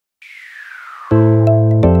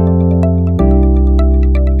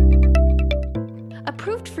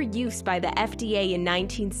introduced by the FDA in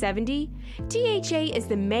 1970, DHA is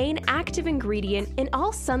the main active ingredient in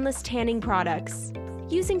all sunless tanning products.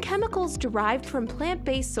 Using chemicals derived from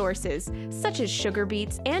plant-based sources, such as sugar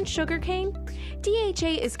beets and sugarcane,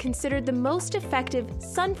 DHA is considered the most effective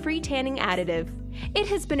sun-free tanning additive. It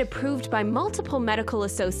has been approved by multiple medical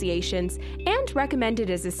associations and recommended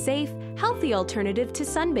as a safe, healthy alternative to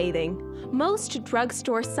sunbathing. Most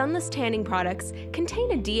drugstore sunless tanning products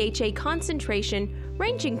contain a DHA concentration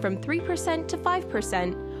ranging from 3% to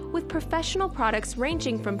 5%, with professional products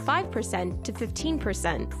ranging from 5% to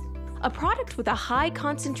 15%. A product with a high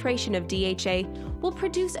concentration of DHA will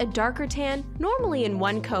produce a darker tan, normally in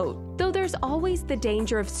one coat, though there's always the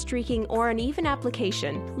danger of streaking or uneven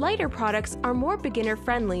application. Lighter products are more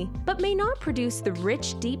beginner-friendly, but may not produce the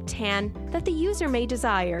rich, deep tan that the user may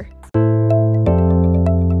desire.